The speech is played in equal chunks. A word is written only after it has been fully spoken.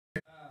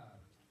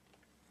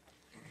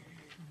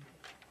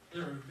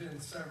There have been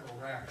several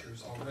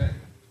raptures already.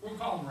 We'll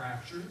call them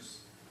raptures.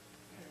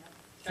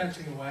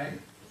 Catching away.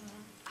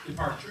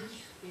 Departures.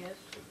 Yes.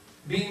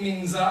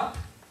 Beamings up.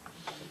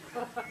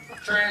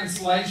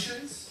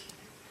 Translations.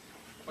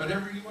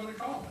 Whatever you want to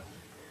call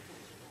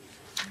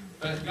it.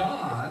 But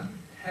God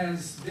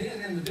has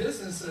been in the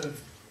business of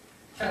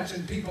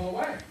catching people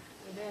away.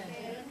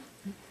 Amen.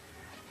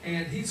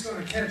 And He's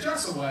going to catch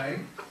us away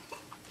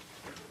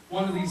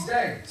one of these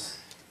days.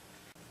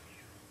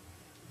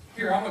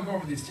 Here, I'm going to go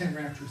over these 10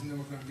 raptures, and then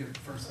we're going to get it the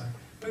first thing.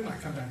 We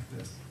might come back to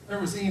this. There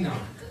was Enoch.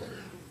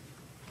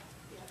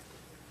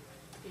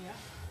 Yeah.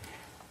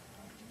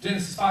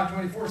 Genesis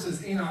 5:24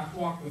 says Enoch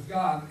walked with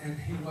God, and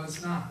he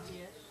was not.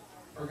 Yes.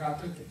 Or God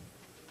took him.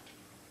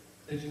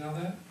 Did you know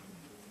that?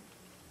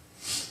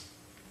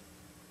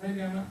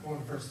 Maybe I'm not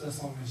going to 1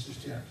 Thessalonians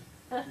just yet.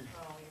 Maybe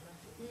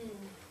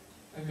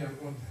I'm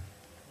going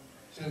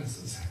to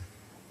Genesis.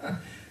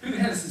 Who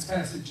has this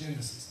passage,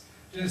 Genesis?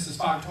 Genesis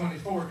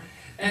 5:24.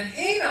 And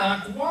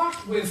Enoch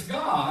walked with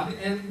God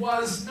and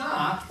was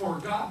not, for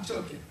God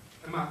took him.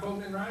 Am I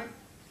quoting it right?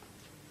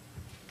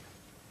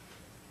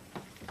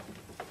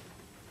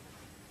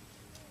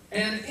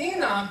 And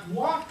Enoch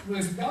walked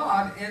with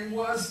God and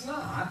was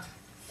not,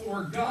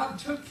 for God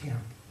took him.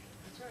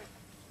 That's right.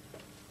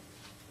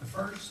 The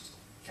first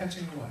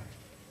catching away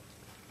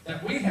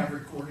that we have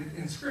recorded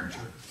in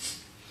Scripture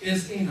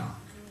is Enoch.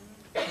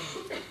 Amen.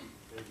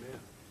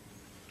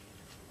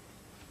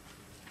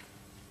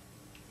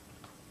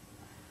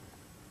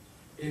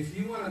 If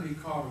you want to be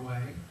caught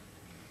away,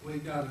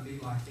 we've got to be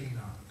like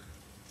Enoch.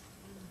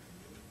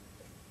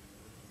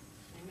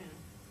 Amen.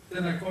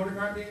 Did I quote it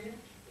right, Daniel?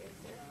 Yes,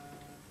 sir.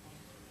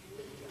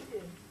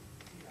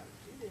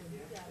 You did. You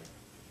got it.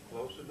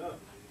 Close enough.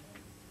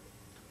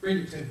 Read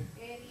it to me.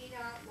 And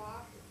Enoch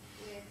walked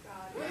with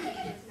God, and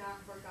he was not,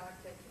 for God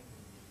took him.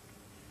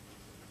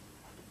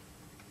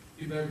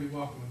 You better be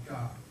walking with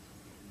God.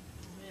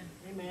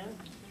 Amen.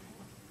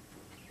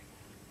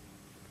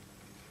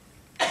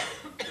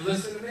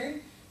 Listen to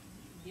me.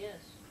 Yes.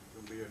 It's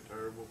going to be a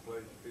terrible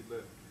place to be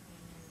living.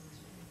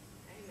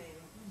 Amen.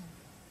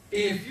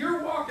 If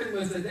you're walking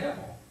with the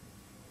devil,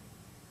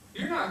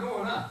 you're not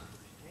going up.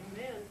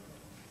 Amen.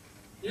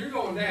 You're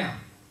going down.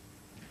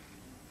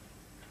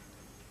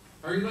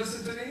 Are you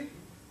listening to me?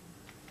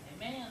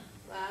 Amen.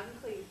 Loud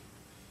and clear.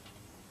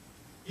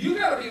 You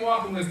got to be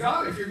walking with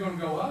God if you're going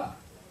to go up.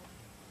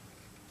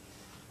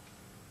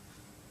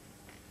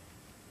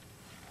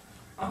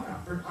 I'm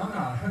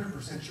not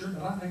 100% sure,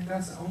 but I think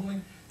that's all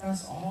it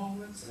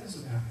says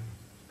about him.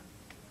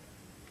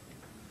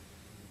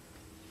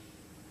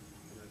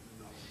 That's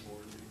not more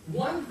than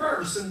One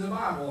verse in the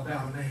Bible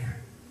about a man.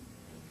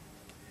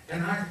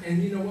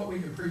 And you know what? We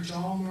could preach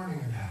all morning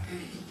about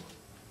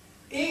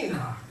it.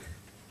 Enoch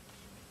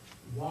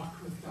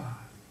walked with God.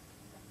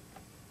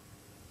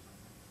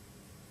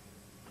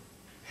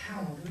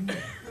 Hallelujah.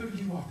 Who are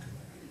you walking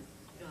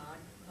with? God.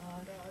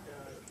 God.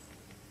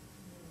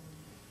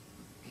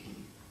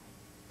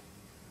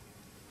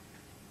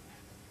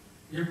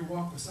 You ever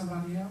walk with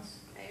somebody else?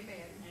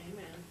 Amen.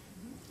 Amen.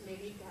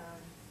 Many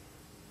times.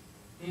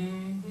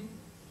 Mm-hmm.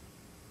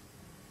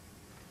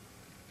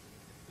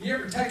 You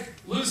ever take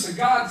loose of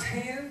God's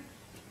hand?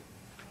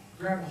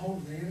 Grab a hold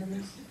of the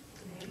enemies?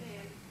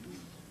 Amen.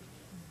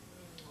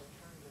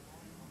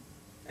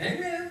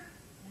 Amen.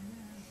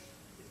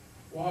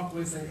 Walk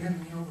with the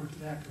enemy over to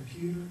that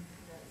computer.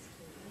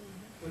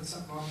 Put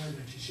something on there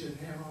that you shouldn't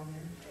have on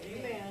there.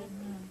 Amen.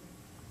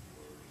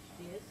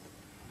 Yes.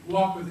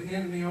 Walk with the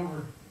enemy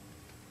over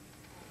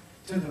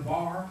to the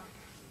bar.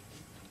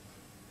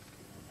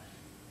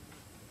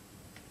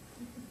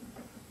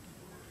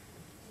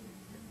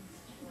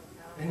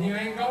 And you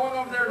ain't going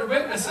over there to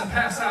witness and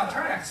pass out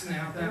tracts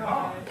now at that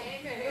bar.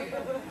 Amen.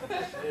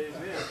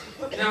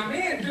 Amen. Now,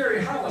 me and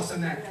Gary Hollis in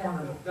that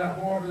corner,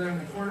 that boy over there in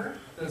the corner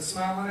that's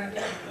smiling at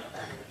you,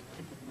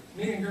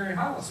 me and Gary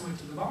Hollis went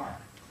to the bar.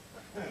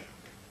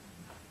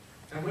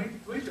 And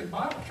we took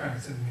Bible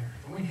tracts in there,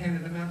 and we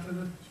handed them out to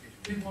the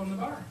people in the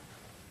bar.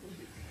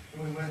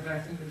 And we went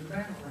back into the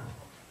bathroom.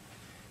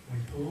 We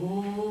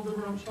pulled the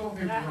toilet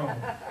paper roll.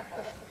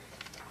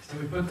 So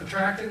we put the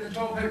tract in the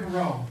toilet paper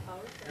roll.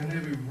 And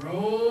then we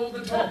rolled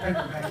the toilet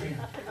paper back in.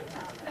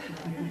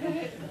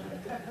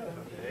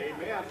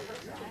 Amen.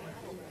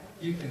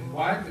 You can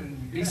wipe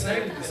and be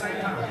saved at the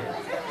same time.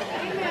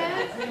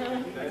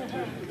 That's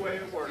just the way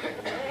it works.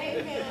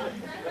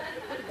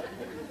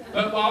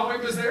 But while we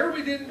was there,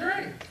 we didn't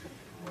drink.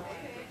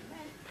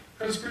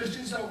 Because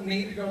Christians don't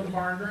need to go to the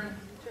bar and drink.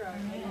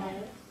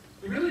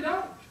 We really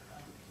don't.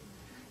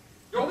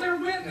 Go there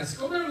and witness.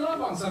 Go there and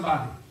love on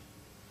somebody.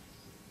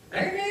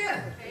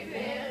 Amen.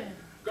 Amen.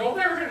 Go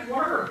there and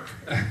work.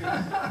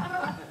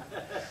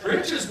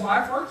 Rich's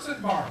wife works at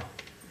the bar.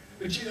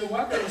 But you know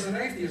what? There was an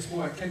atheist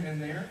boy that came in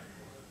there.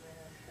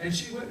 And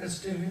she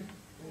witnessed to him.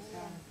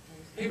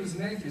 He was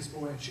an atheist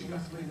boy, and she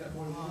got to lead that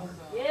boy to the Lord.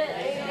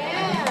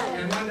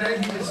 And one day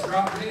he just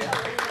dropped dead.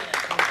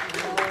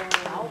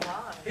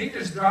 He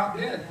just dropped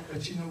dead.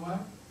 But you know what?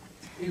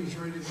 He was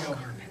ready to go.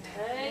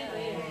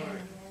 Amen.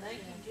 Thank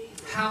you,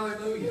 Jesus.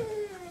 Hallelujah.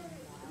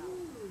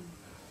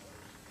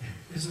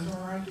 Is it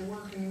all right to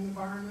work in an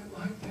environment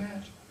like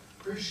that?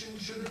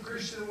 Should a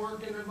Christian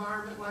work in an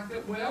environment like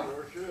that? Well,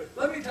 Sure should.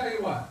 let me tell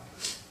you what.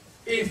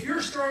 If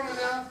you're strong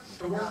enough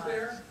to work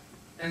there,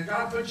 and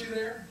God put you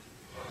there,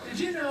 did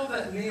you know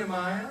that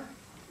Nehemiah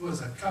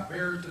was a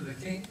cupbearer to the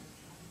king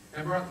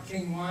and brought the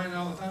king wine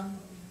all the time?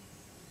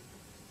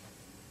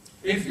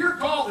 If you're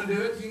called to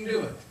do it, you can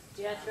do it.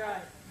 That's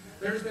right.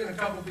 There's been a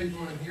couple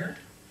people in here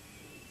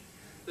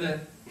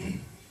that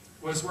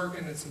was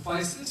working in some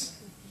places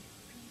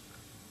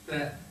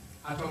that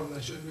I told them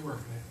they shouldn't be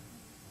working in.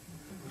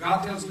 If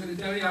God tells me to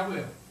tell you, I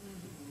will.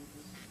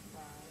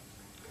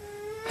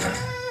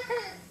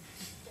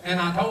 And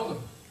I told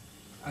them,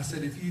 I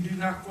said, if you do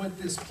not quit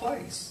this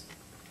place,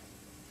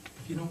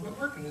 if you don't quit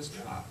working this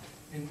job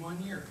in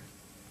 1 year,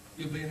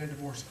 you'll be in a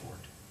divorce court.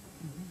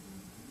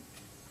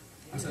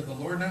 I said, the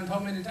Lord done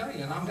told me to tell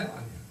you, and I'm telling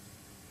you.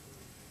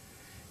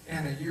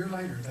 And a year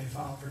later, they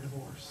filed for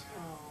divorce.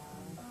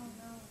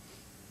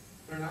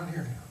 They're not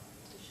here now.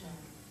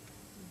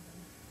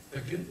 The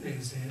good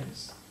news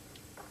is,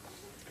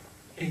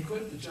 he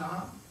quit the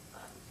job,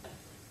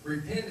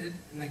 repented,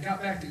 and they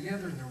got back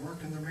together, and they're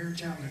working their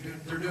marriage out,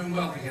 and they're doing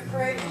well together.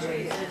 Praise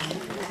Jesus.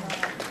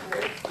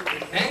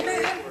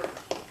 Amen.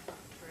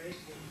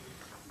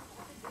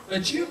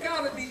 But you've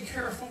got to be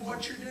careful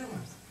what you're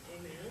doing.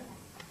 Amen.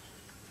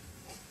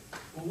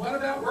 Well, what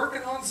about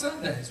working on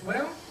Sundays?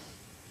 Well,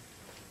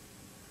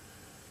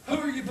 who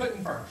are you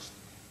putting first?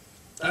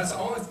 That's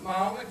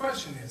my only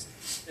question is,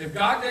 if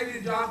God gave you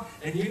a job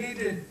and you need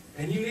to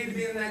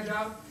be in that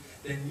job,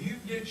 then you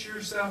get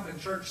yourself in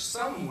church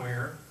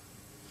somewhere,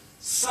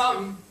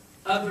 some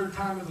other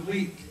time of the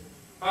week.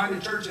 Find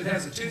a church that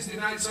has a Tuesday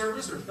night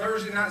service or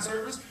Thursday night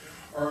service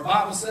or a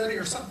Bible study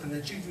or something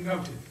that you can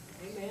go to.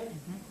 Amen.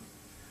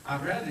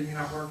 I'd rather you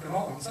not work at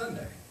all on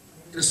Sunday,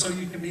 just so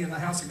you can be in the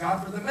house of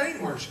God for the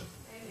main worship.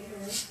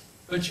 Amen.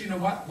 But you know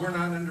what? We're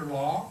not under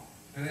law,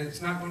 and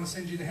it's not going to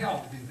send you to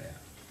hell to do that.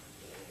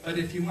 But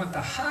if you want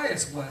the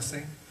highest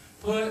blessing,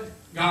 put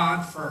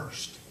God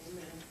first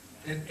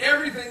in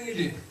everything you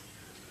do.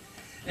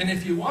 And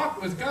if you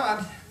walk with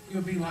God,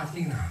 you'll be like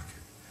Enoch.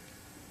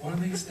 One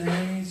of these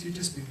days, you'll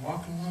just be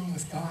walking along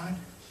with God,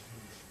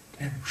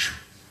 and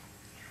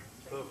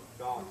whew,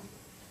 God.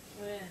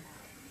 Amen.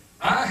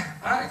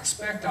 I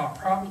expect I'll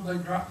probably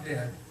drop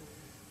dead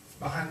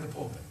behind the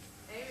pulpit.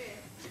 Amen.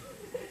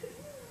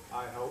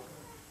 I hope.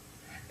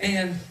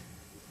 And,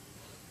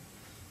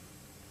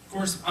 of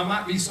course, I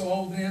might be so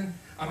old then,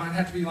 I might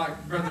have to be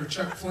like Brother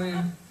Chuck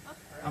Flynn.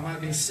 I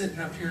might be sitting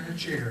up here in a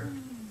chair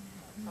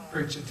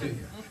preaching to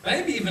you.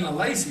 Maybe even a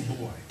lazy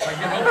boy if I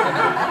get old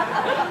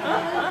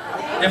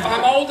enough. If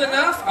I'm old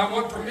enough, I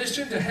want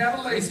permission to have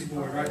a lazy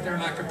boy right there,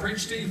 and I can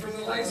preach to you from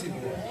the lazy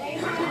boy.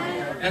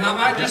 And I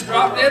might just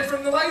drop dead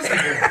from the lazy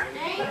boy.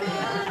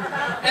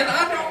 And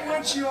I don't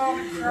want you all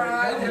to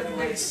cry and have a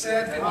big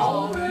sad and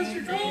oh,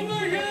 Pastor Cole, oh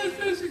my gosh,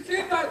 Pastor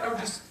King. No,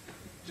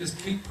 just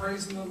keep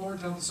praising the Lord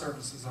till the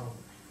service is over.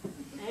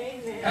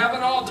 Amen. Have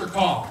an altar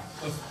call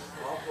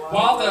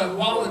while the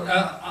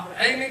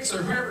Enoch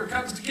or whoever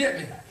comes to get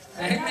me.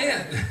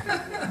 Amen.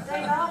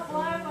 Sing I'll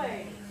fly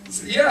away.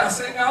 Yeah,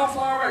 sing I'll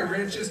fly away,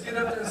 Rich. Just get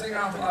up there and sing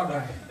I'll fly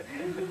away.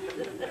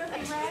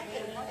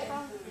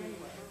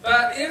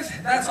 But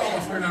if that's all,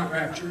 if we're not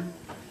raptured,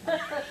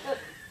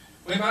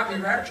 we might be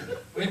raptured.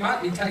 We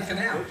might be taken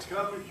out. It's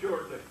coming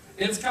shortly.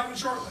 It's coming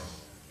shortly.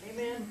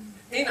 Amen.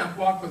 Enoch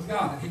walked with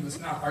God, and he was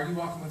not. Are you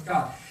walking with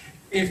God?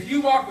 If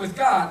you walk with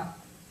God,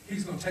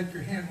 He's going to take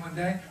your hand one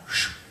day,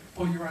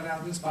 pull you right out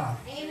of this body.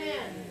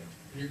 Amen.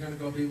 And you're going to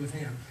go be with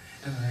Him.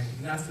 And there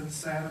ain't nothing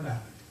sad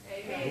about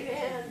it.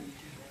 Amen.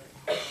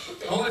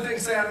 The only thing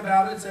sad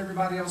about it is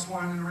everybody else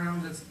whining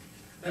around that's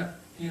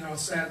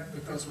sad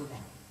because we're gone.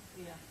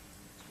 Yeah.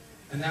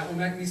 And that will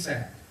make me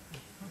sad.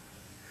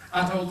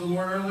 I told the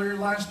Lord earlier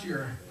last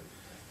year,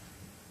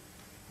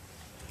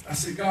 I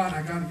said, God,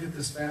 I got to get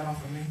this fat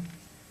off of me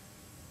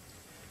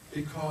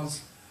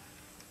because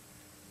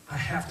I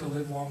have to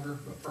live longer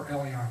for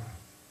Eliana.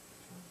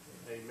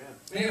 Amen.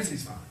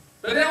 Nancy's fine.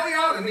 But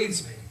Eliana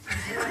needs me.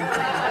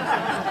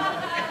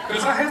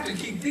 Because I have to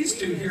keep these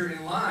two here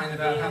in line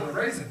about how to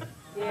raise them.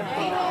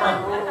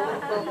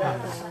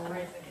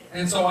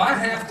 And so I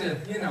have to,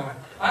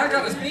 I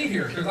got to be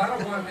here because I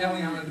don't want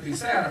Eliana to be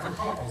sad if her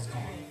papa's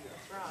gone.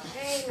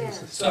 Amen.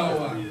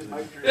 So,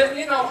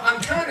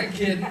 I'm kind of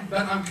kidding,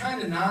 but I'm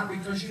kind of not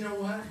because you know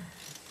what?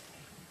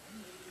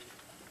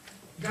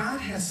 God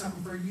has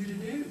something for you to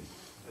do.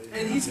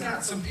 And He's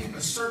got a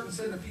certain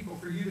set of people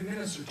for you to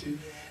minister to.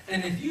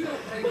 And if you don't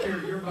take care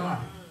of your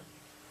body,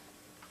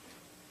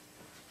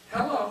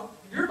 hello,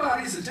 your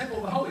body's the temple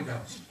of the Holy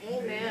Ghost.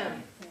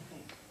 Amen.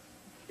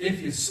 If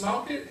you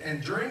smoke it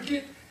and drink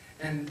it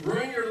and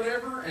ruin your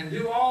liver and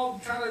do all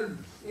kind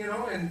of,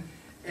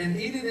 and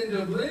eat it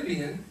into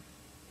oblivion,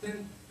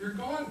 then you're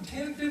gone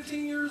 10,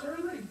 15 years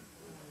early.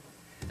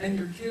 And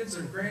your kids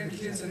and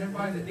grandkids and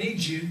everybody that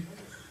needs you,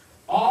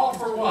 all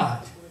for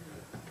what?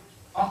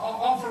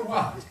 All for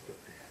what?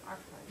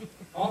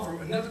 All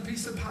for another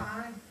piece of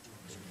pie?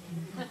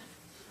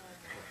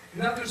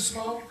 another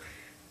smoke,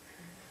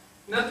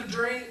 another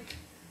drink,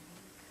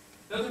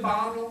 another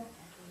bottle.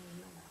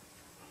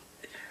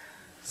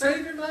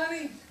 Save your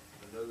money.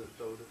 Another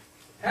soda.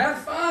 Have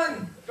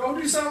fun. Go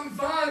do something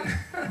fun.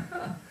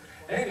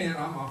 Amen.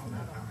 I'm off of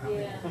that.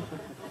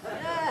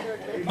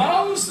 Yeah.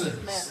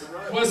 Moses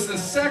was the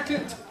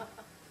second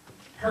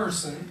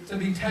person to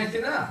be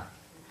taken up.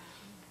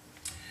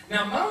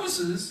 Now,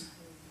 Moses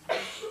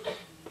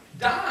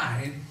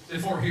died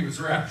before he was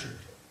raptured.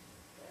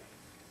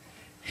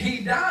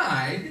 He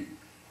died,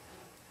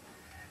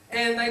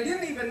 and they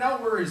didn't even know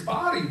where his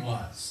body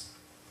was.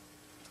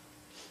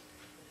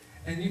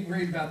 And you can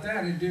read about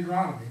that in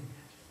Deuteronomy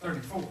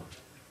 34.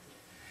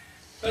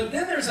 But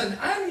then there's an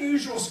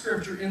unusual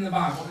scripture in the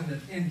Bible,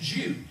 in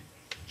Jude,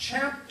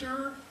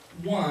 chapter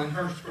 1,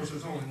 of course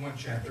there's only one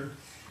chapter,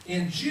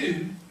 in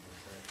Jude,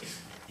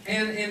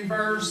 and in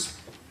verse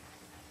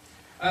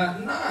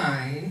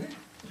 9,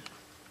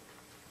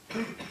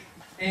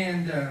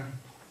 and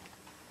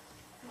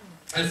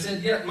it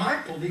said, "Yet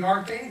Michael, the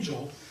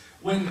archangel,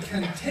 when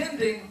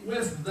contending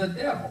with the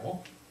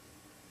devil,"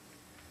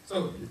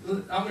 so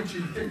I want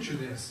you to picture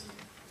this.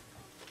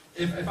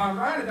 If I'm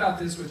right about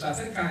this, which I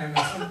think I am,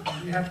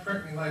 and you have to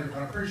correct me later,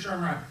 but I'm pretty sure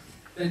I'm right,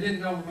 they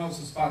didn't know where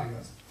Moses' body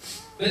was.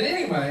 But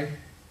anyway,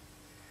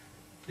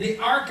 the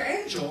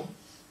archangel,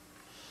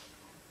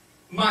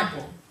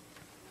 Michael,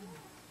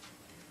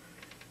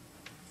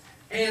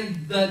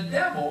 and the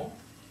devil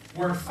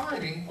were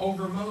fighting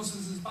over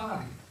Moses'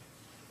 body.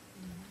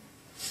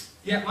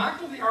 Yet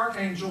Michael the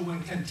archangel,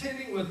 when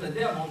contending with the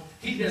devil,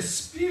 he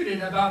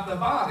disputed about the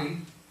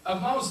body of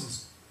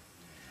Moses.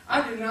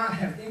 I do not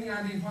have any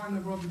idea why in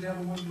the world the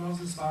devil wanted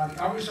Moses' body.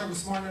 I wish I was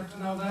smart enough to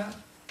know that.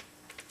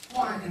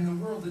 Why in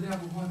the world the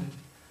devil wanted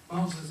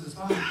Moses'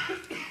 body? I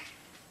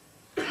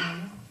don't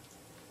know.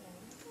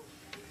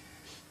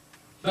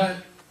 But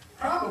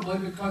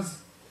probably because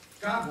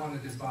God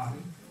wanted his body,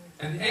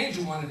 and the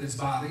angel wanted his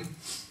body,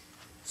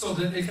 so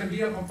that it can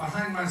be up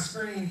behind my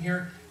screen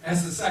here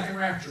as the second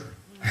rapture.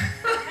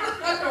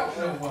 I don't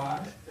know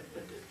why.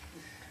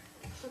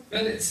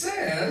 But it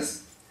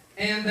says,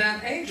 "And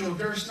that angel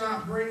durst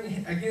not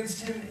bring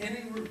against him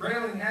any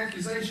railing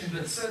accusation,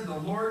 but said, The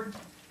Lord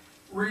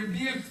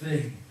rebuke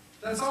thee."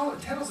 That's all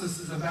it tells us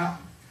is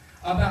about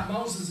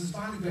Moses'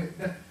 body.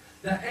 But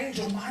the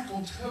angel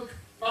Michael took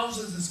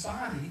Moses'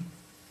 body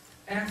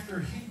after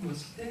he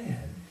was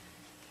dead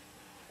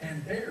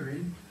and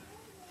buried,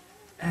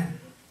 and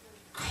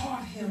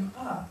caught him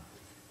up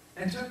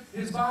and took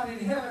his body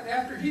to heaven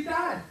after he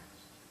died.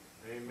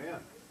 Amen.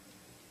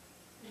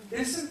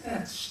 Isn't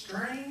that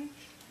strange?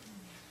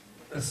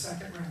 The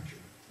second rapture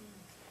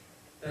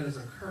that has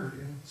occurred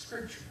in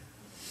Scripture.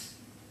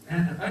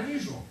 And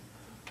unusual.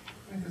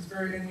 I think it's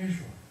very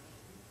unusual.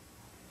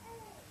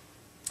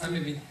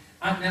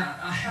 Now,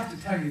 I have to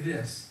tell you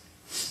this.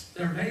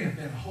 There may have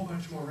been a whole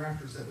bunch more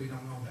raptures that we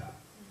don't know about.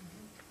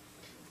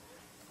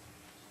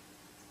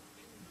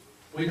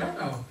 We don't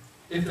know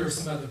if there's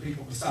some other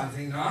people besides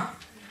Enoch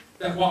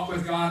that walked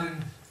with God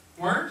and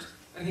weren't,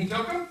 and he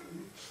took them.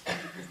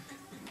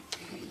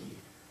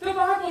 The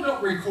Bible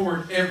don't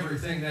record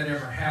everything that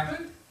ever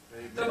happened.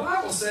 The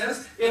Bible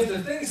says if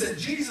the things that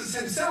Jesus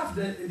himself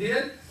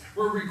did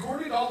were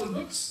recorded, all the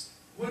books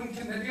wouldn't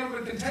be able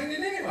to contain it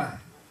anyway.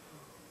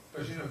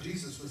 Because you know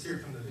Jesus was here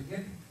from the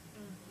beginning.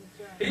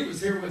 He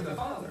was here with the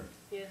Father.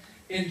 Yes.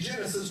 In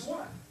Genesis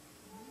 1,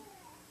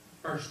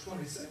 verse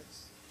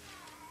 26.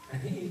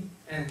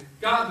 And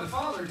God the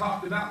Father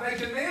talked about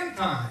making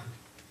mankind.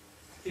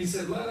 He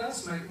said, "Let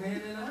us make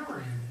man in our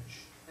image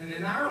and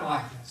in our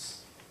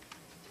likeness."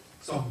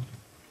 So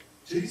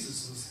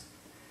Jesus was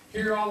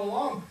here all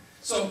along.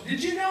 So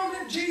did you know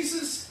that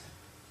Jesus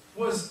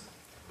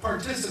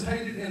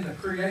participated in the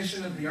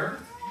creation of the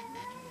earth?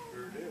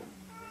 Sure did.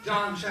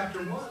 John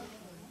chapter 1.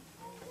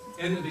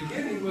 In the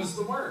beginning was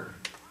the Word.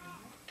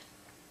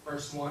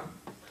 Verse 1.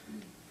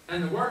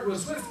 And the Word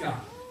was with God.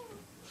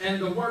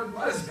 And the Word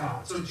was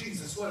God. So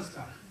Jesus was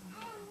God.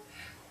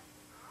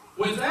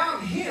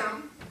 Without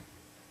him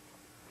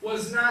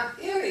was not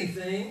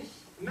anything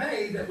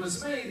made that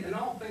was made, and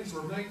all things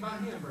were made by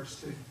him. Verse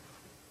 2.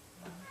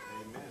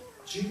 Amen.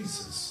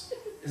 Jesus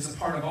is a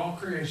part of all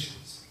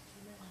creations.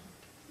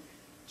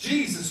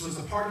 Jesus was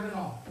a part of it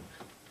all.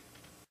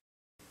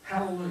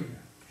 Hallelujah.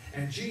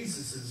 And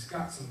Jesus has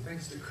got some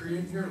things to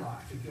create in your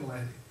life if you'll let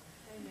him.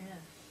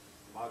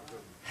 Amen.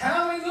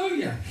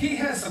 Hallelujah. He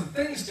has some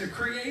things to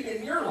create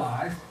in your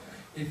life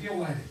if you'll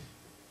let him.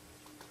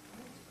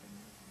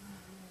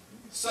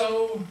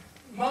 So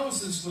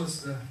Moses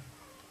was the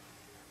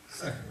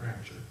second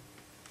rapture.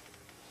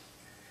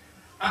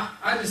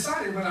 I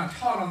decided when I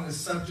taught on this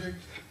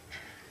subject,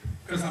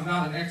 because I'm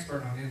not an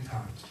expert on end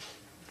times,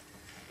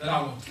 that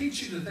I will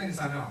teach you the things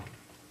I know.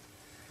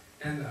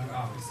 And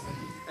obviously,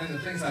 and the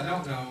things I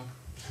don't know,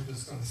 I'm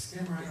just going to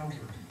skim right over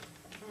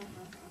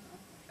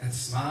and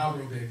smile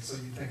real big so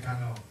you think I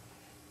know.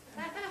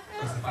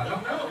 Because if I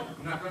don't know,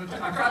 I'm not going to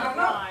tell. I don't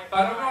know. If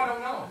I don't know, I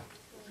don't know.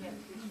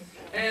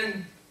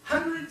 And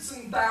hundreds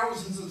and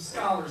thousands of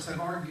scholars have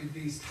argued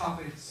these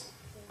topics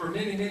for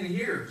many, many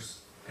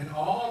years. And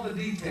all the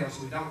details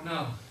we don't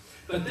know.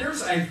 But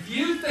there's a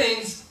few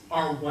things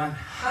are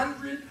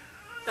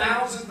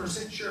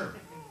 100,000% sure.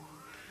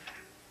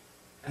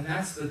 And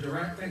that's the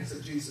direct things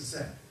that Jesus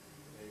said.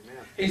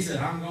 Amen. He said,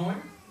 I'm going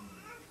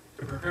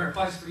to prepare a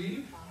place for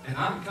you, and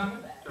I'm coming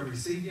to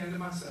receive you unto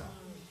myself.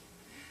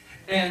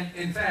 And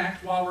in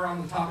fact, while we're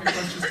on the topic,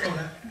 let's just go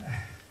to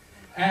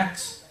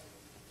Acts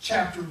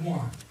chapter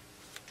 1.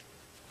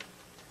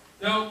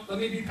 No, let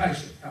me be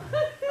patient. Help me,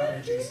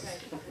 Jesus.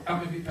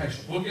 Help me be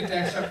patient. We'll get to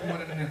Acts chapter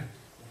 1 in a minute.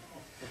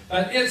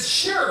 But it's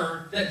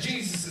sure that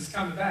Jesus is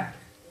coming back.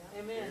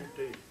 Amen.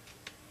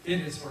 It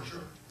is for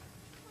sure.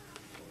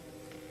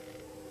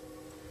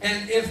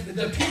 And if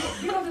the people,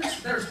 you know,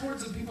 there's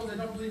hordes of people that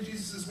don't believe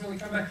Jesus is really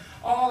coming back.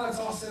 Oh, that's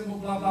all symbol,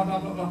 blah, blah, blah,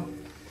 blah, blah.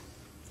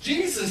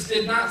 Jesus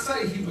did not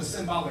say he was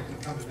symbolically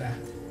coming back.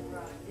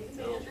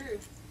 Amen. True.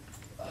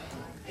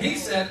 He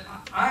said,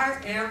 I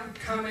am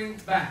coming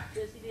back.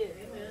 Yes, he did.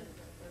 Amen.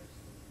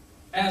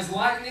 As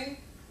lightning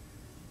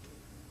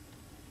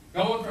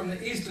going from the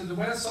east to the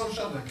west, so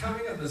shall the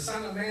coming of the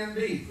Son of Man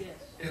be. Yes.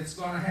 It's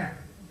going to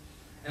happen.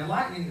 And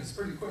lightning is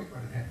pretty quick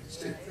when it happens,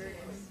 too.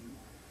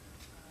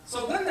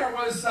 So then there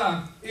was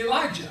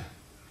Elijah,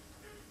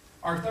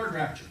 our third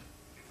rapture.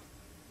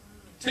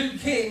 2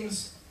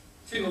 Kings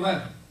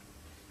 2:11.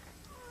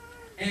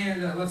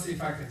 And let's see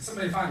if I can.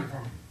 Somebody find it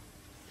for me.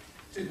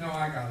 No,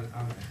 I got it.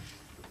 I'm there.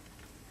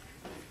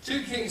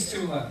 2 Kings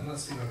 2:11.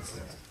 Let's see what it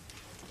says.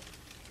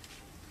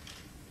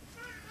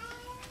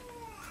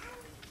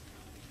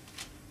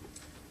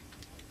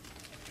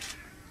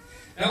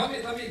 Now let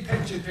me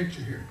paint you a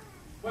picture here.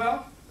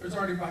 Well, there's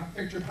already a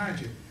picture behind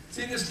you.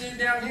 See this dude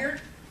down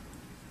here?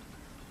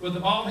 With the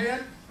bald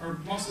head, or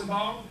mostly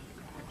bald?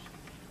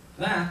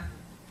 That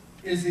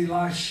is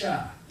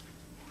Elisha.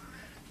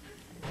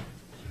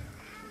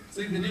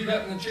 See the dude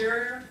up in the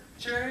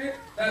chariot?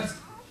 That's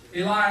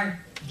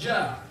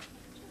Elijah.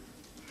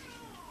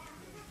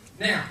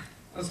 Now,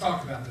 let's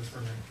talk about this for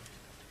a minute.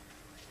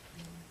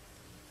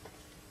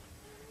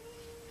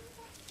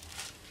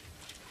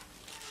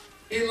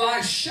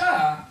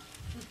 Elisha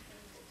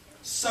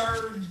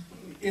served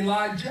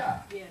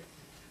Elijah. Yes.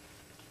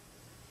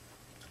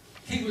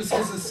 He was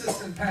his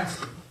assistant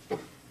pastor.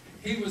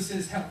 He was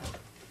his helper.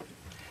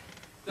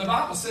 The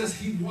Bible says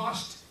he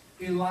washed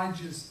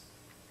Elijah's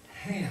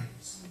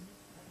hands.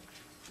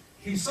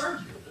 He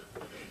served him.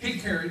 He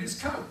carried his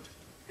coat,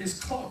 his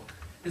cloak,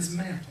 his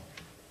mantle.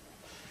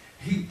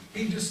 He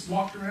just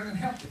walked around and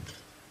helped him.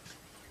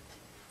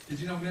 Did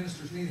you know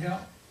ministers need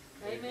help?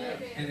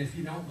 Amen. And if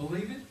you don't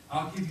believe it,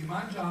 I'll give you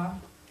my job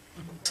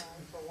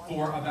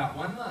for about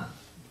 1 month.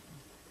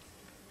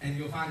 And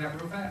you'll find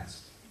out real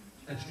fast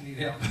that you need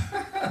help.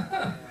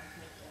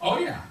 Oh,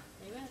 yeah.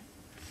 Amen.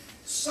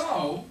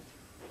 So,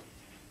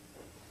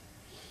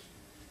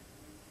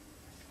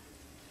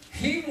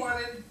 he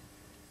wanted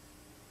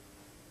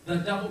the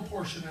double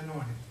portion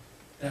anointing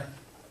that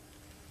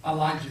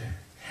Elijah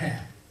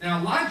had. Now,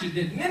 Elijah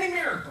did many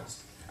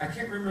miracles. I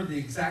can't remember the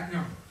exact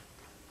number.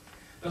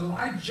 But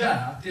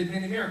Elijah did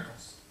many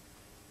miracles.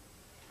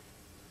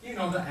 You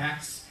know, the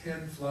axe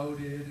head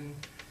floated,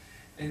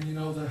 and you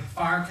know, the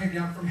fire came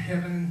down from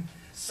heaven and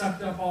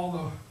sucked up all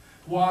the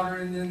water,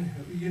 and then,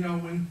 you know,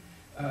 when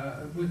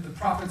with the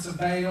prophets of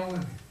Baal,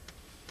 and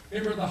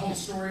remember the whole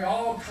story,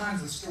 all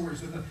kinds of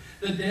stories. With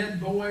the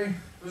dead boy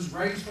was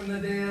raised from the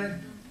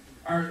dead,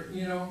 or,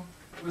 you know,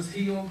 was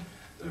healed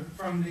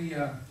from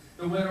the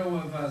widow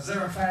of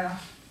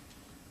Zarephath.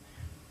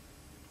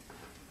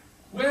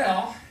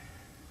 Well,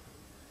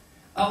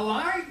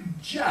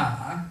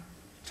 Elijah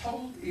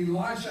told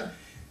Elisha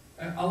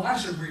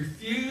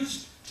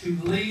refused to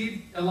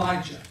leave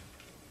Elijah.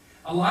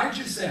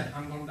 Elijah said,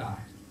 I'm going to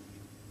die.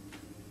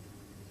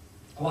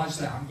 Elijah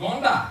said, I'm going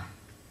to die.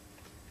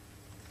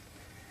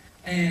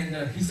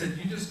 And he said,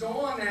 you just go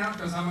on now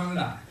because I'm going to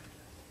die.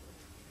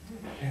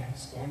 And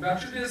he's going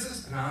about your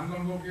business, and I'm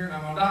going to go over here and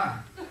I'm going to die.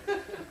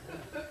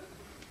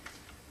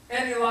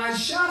 And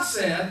Elisha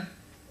said,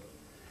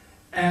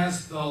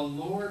 as the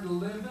Lord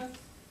liveth,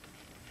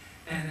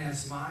 and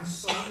as my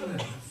soul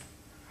liveth,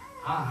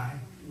 I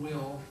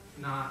will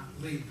not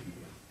leave you.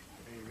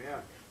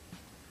 Amen.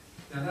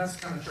 Now that's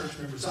the kind of church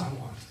members I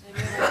want.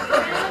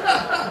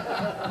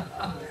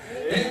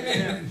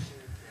 Amen.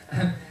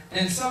 Amen.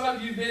 And some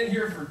of you have been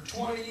here for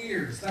 20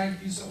 years.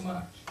 Thank you so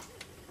much.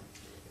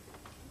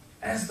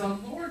 As the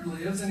Lord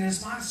lives and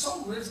as my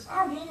soul lives,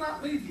 I will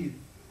not leave you.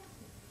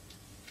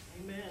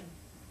 Amen.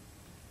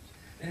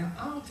 Now,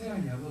 I'll tell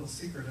you a little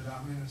secret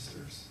about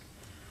ministers.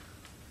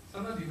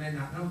 Some of you may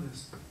not know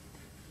this.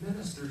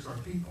 Ministers are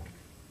people.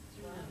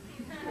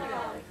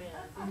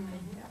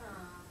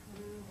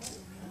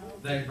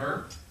 They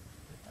birth.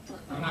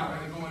 I'm not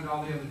going to go into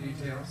all the other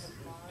details.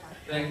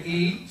 They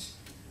eat.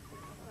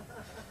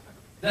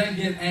 They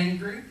get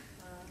angry.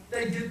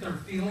 They get their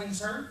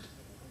feelings hurt.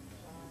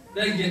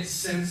 They get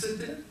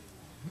sensitive.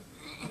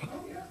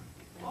 Oh, yeah.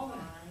 All that.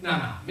 No,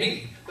 not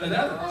me, but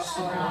others.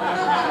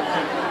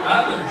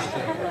 Others do.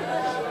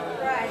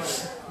 Right.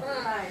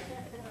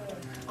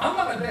 I'm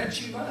going to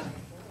bet you money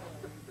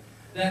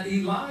that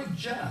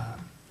Elijah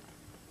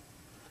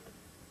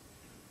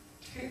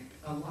ticked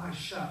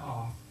Elisha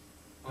off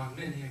on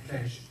many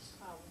occasions.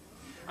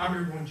 I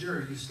remember when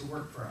Jerry used to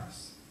work for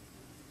us.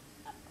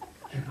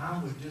 And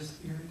I would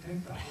just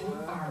irritate the whole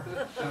fire out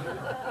of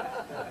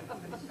her.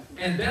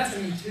 And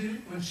Bethany,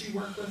 too, when she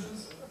worked with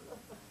us.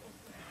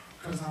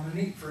 Because I'm a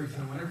neat freak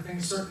and I want everything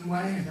a certain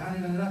way. And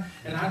da-da-da-da.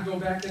 And I'd go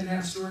back in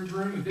that storage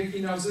room. And Vicki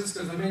knows this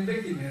because I made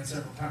Vicki mad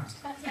several times.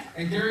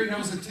 And Gary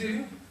knows it,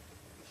 too.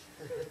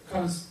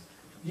 Because,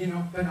 you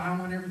know, but I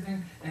want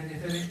everything. And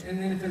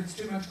then if it's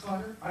too much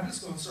clutter, I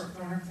just go and start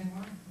throwing everything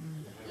away.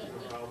 Have no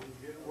problem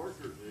getting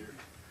workers here.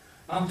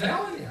 I'm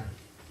telling you.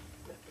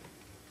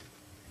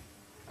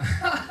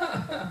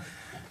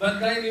 But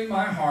they knew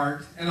my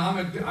heart, and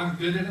I'm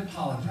good at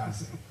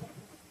apologizing.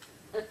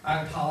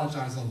 I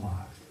apologize a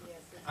lot.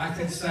 I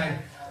can say,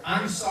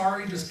 I'm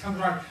sorry, just come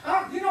right.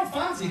 Oh, you know,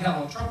 Fonzie had a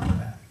little trouble with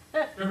that.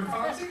 Remember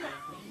Fonzie?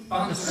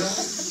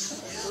 Fonzie.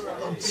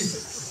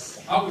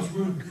 I was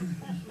rude.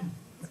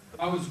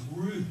 I was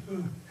rude.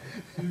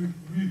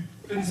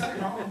 Couldn't say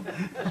wrong.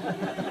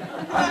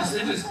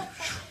 It just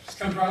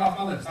comes right off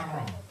my lips. I'm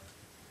wrong.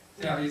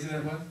 See how easy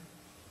that was?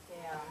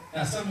 Yeah.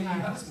 Now, some of you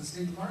husbands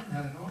need to learn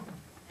how to know it.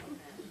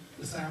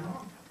 To say I'm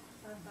wrong.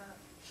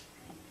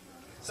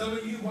 Some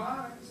of you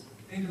wives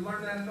need to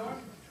learn that to know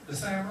it. To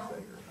say I'm wrong.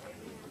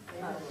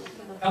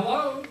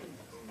 Hello?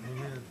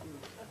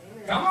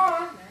 Come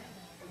on.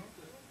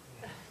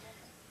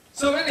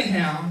 So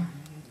anyhow,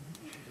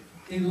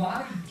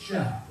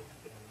 Elijah.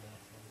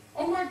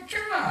 Oh my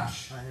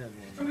gosh.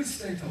 Let me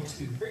stay till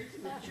 2.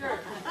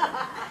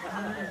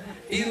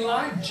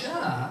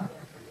 Elijah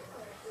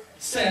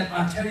said,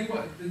 I tell you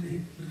what,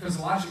 because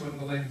Elijah wasn't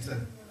going to leave him, he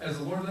said, as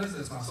the Lord lives,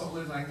 as my soul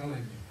lives, I ain't going to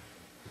leave you.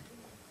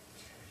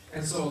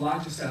 And so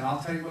Elijah said,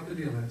 I'll tell you what the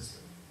deal is.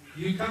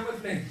 You come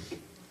with me.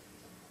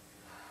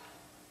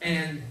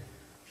 And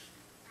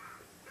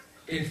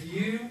if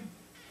you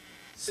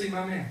see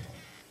my mantle,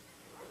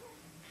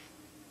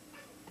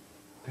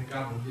 then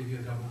God will give you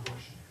a double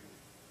portion.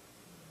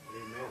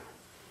 Amen.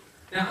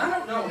 Now, I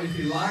don't know if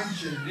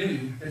Elijah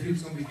knew that he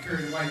was going to be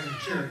carried away in the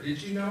chariot.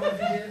 Did you know if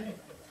he did?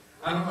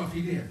 I don't know if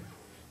he did.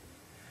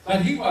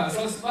 But he was.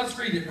 Let's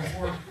read it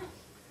before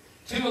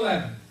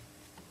 2:11.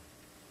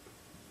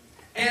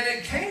 And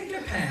it came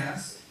to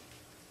pass,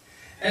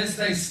 as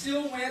they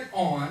still went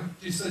on,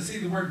 do you see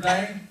the word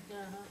they?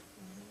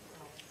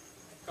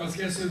 Because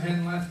guess who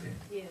hadn't left him?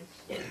 Yes.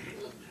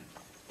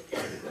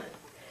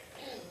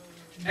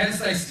 As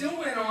they still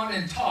went on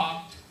and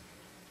talked,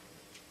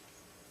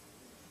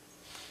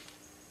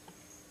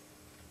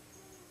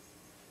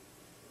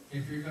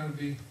 if you're going to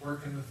be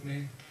working with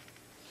me,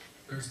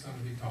 there's going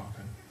to be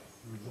talking.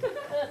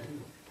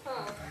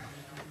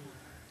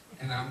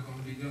 And I'm going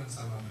to be doing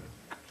some of it.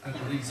 At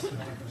least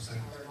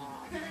 50%.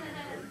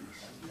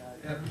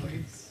 At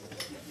least.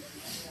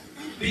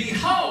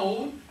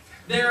 Behold,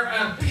 there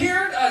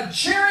appeared a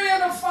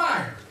chariot of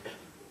fire.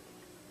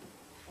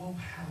 Oh,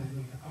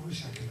 hallelujah. I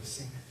wish I could have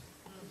seen it.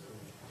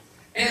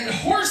 And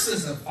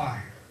horses of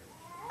fire.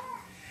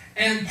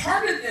 And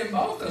parted them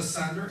both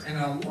asunder, and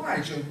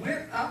Elijah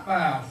went up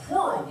by a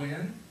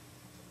whirlwind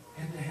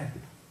into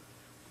heaven.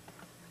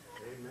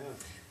 Amen.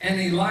 And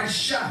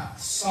Elisha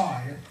saw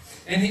it,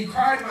 and he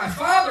cried, my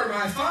father,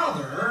 my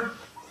father.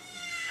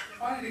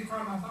 Why did he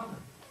cry, my father?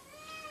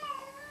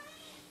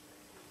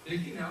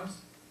 Dickie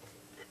knows.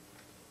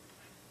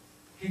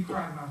 He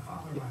cried, my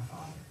father,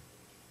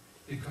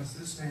 because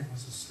this man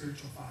was a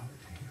spiritual father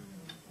to him.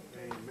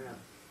 Amen.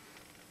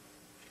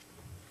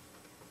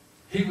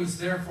 He was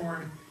there for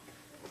him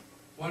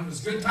when it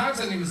was good times,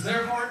 and he was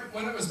there for him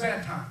when it was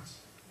bad times.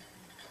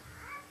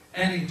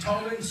 And he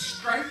told him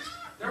straight.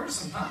 There were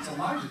some times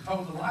Elijah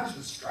told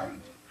Elijah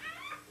straight.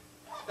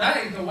 That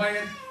ain't the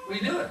way we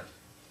do it.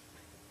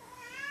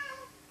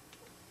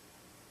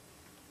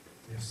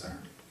 Yes, sir.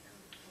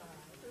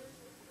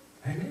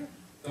 Amen.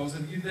 Those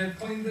of you that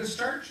clean this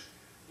church,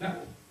 no.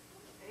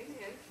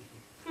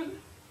 Amen.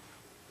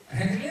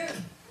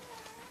 Amen.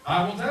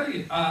 I will tell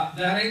you,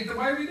 that ain't the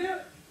way we do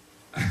it.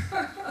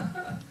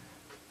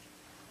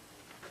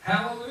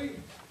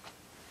 Hallelujah.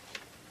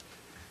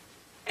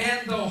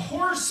 And the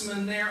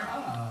horsemen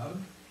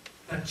thereof,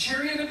 the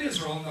chariot of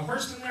Israel, and the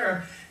horsemen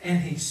thereof,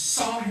 and he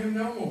saw him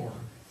no more,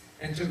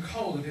 and took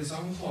hold of his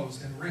own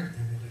clothes, and rent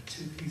them into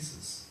 2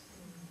 pieces.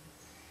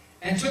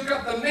 And took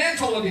up the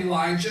mantle of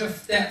Elijah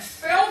that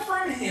fell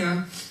from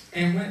him,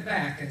 and went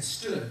back and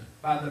stood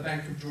by the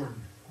bank of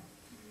Jordan.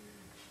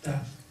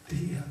 The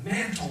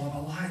mantle of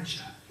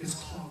Elijah, his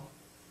cloak,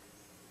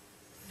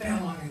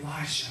 fell on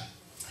Elisha,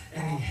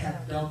 and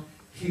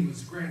he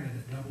was granted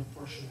a double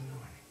portion anointing.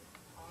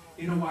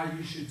 You know why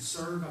you should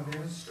serve a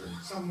minister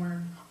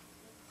somewhere?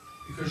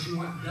 Because you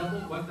want double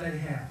what they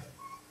have.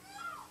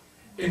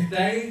 If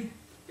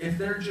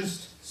they're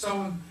just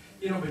sowing,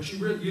 but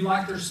you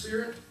like their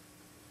spirit,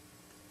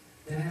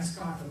 then ask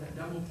God for that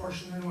double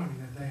portion anointing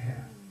that they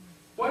have.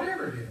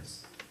 Whatever it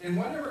is, in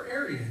whatever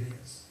area it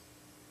is.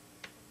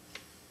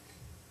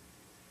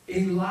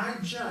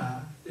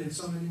 Elijah did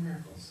so many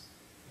miracles.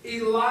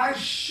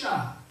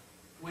 Elisha,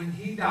 when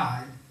he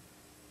died,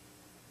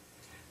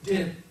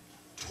 did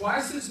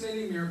twice as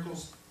many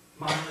miracles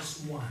minus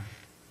one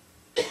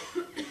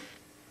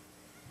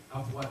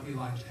of what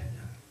Elijah had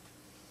done.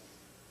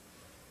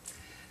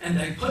 And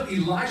they put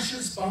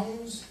Elisha's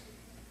bones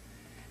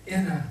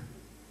in a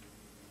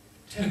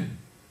tomb.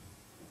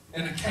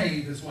 In a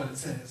cave is what it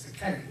says, a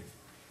cave.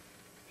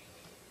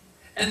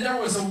 And there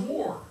was a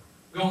war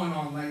going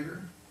on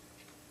later.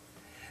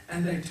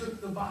 And they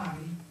took the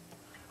body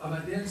of a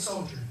dead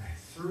soldier and they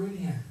threw it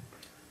in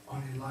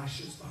on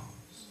Elisha's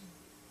bones.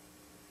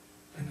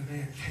 And the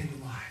man came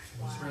to life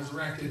and was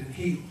resurrected and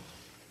healed.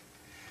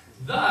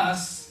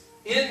 Thus,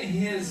 in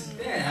his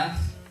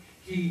death,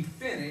 he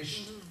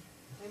finished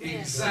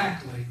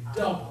exactly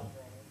double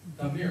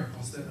the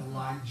miracles that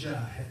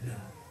Elijah had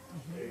done.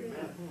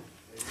 Amen.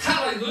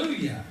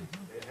 Hallelujah!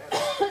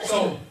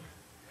 So,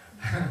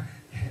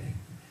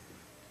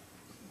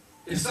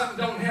 if something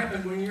don't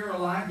happen when you're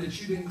alive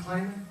that you didn't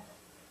claim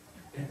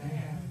it, it may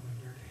happen when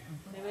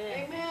you're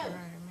dead. Amen.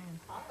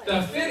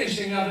 The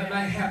finishing of it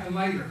may happen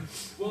later.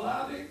 Well,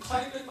 I didn't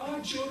claim it my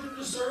children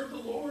to serve the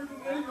Lord,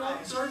 and they're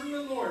not serving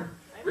the Lord.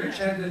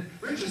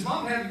 Rich's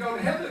mom had to go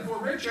to heaven before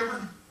Rich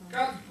ever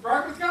got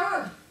right with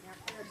God.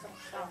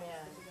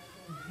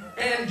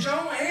 And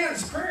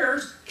Joanne's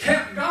prayers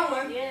kept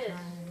going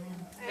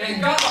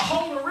and got a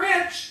hold of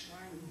Rich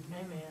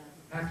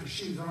after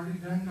she was already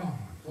done gone.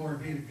 Glory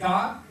be to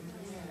God.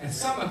 And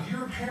some of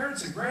your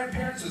parents and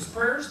grandparents'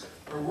 prayers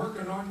are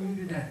working on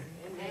you today.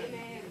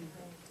 Amen.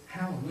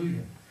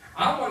 Hallelujah.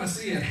 I want to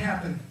see it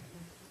happen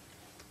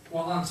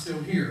while I'm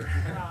still here.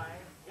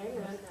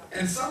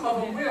 And some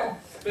of them will.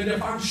 But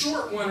if I'm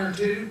short one or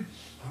two,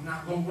 I'm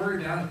not going to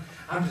worry about it.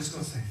 I'm just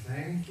going to say,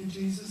 thank you,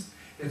 Jesus.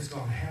 It's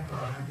going to happen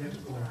when I get to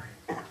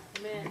glory.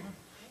 Amen.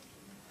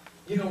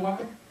 You know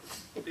why?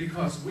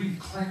 Because we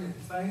claim it in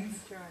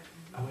faith.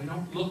 And we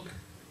don't look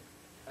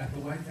at the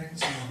way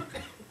things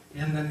look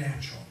in the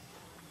natural.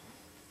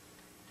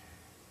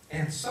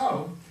 And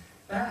so,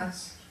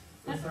 that's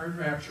the third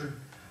rapture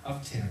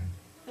of 10.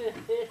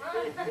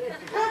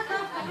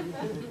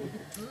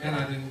 And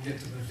I didn't get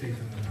to the thief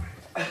in the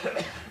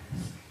night.